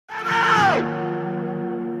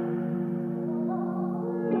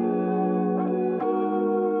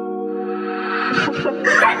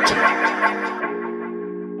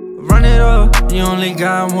Run it up, you only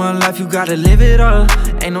got one life, you gotta live it up.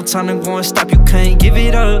 Ain't no time to go and stop, you can't give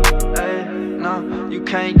it up. Ay, no, you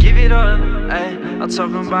can't give it up. Ay, I'm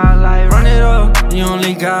talking about like, run it up, you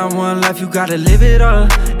only got one life, you gotta live it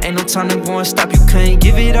up. Ain't no time to go and stop, you can't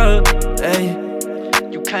give it up. Ay,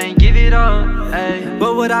 you can't give it up. Ay.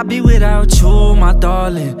 What would I be without you, my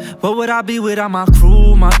darling? What would I be without my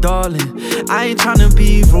crew, my darling? I ain't tryna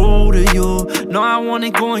be rude to you. No, I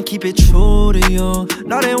wanna go and keep it true to you.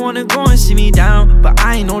 No, they wanna go and see me down, but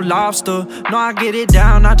I ain't no lobster. No, I get it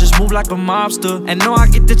down, I just move like a mobster. And no, I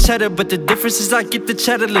get the cheddar, but the difference is I get the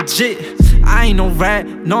cheddar legit. I ain't no rat,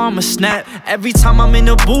 no, I'm a snap. Every time I'm in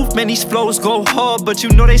the booth, man, these flows go hard, but you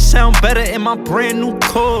know they sound better in my brand new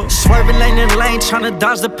car. Swerving lane to lane, tryna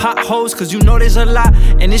dodge the potholes, cause you know there's a lot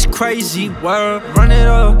in this crazy world. Run it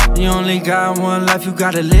up, you only got one life, you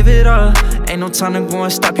gotta live it up. Ain't no time to go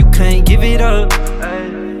and stop, you can't give it up. Ay,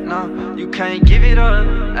 no, you can't give it up.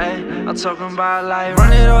 Ay, I'm talking about like,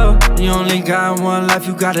 run it up, you only got one life,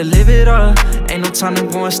 you gotta live it up. Ain't no time to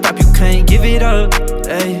go and stop, you can't give it up.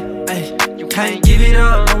 Ay, ay, you can't give it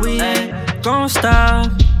up. No, we ain't don't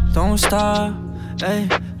stop, don't stop. Ay,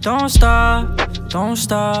 don't stop, don't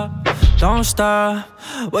stop, don't stop.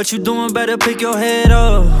 What you doing, better pick your head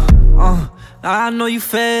up. I know you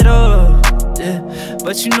fed up, yeah,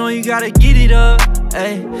 but you know you gotta get it up,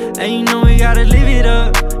 ayy. And you know we gotta live it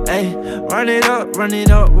up, ayy. Run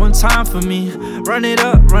it up one time for me. Run it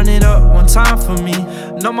up one time for me.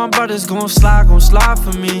 Know my brothers gon' slide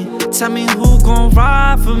for me. Tell me who gon'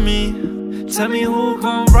 ride for me. Tell me who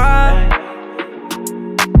gon' ride.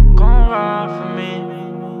 Gon' ride for me.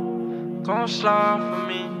 Gon' slide for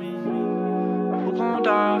me. Who gon'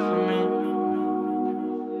 die for me?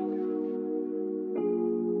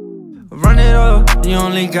 Run it up, you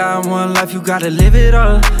only got one life, you gotta live it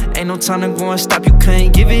up. Ain't no time to go and stop, you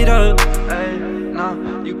can't give it up. Ay,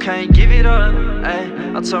 no, you can't give it up. Ay,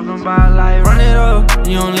 I'm talking about like, run it up,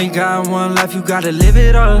 you only got one life, you gotta live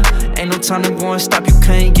it up. Ain't no time to go and stop, you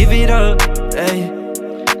can't give it up. Ay,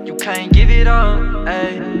 you can't give it up.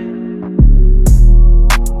 Ay.